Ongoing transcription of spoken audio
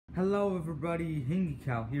Hello everybody,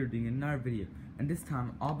 HingyCow here doing another video, and this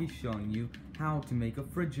time I'll be showing you how to make a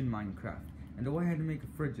fridge in Minecraft. And the way how to make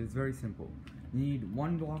a fridge is very simple. You need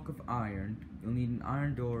one block of iron, you'll need an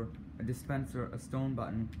iron door, a dispenser, a stone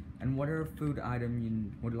button, and whatever food item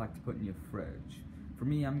you would like to put in your fridge. For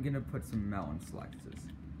me, I'm gonna put some melon slices.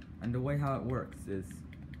 And the way how it works is,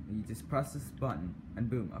 you just press this button, and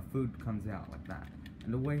boom, a food comes out like that.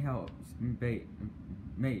 And the way how it's made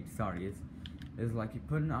is like you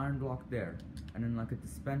put an iron block there, and then like a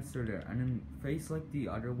dispenser there, and then face like the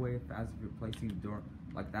other way as if you're placing the door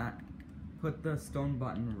like that. Put the stone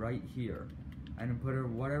button right here, and then put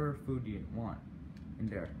whatever food you want in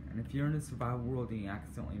there. And if you're in a survival world and you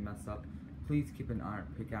accidentally mess up, please keep an iron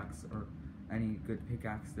pickaxe or any good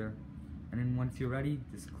pickaxe there. And then once you're ready,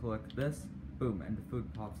 just click this, boom, and the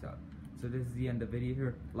food pops out. So this is the end of the video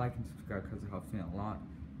here. Like and subscribe because it helps me a lot.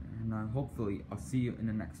 And hopefully I'll see you in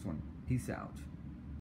the next one. Peace out.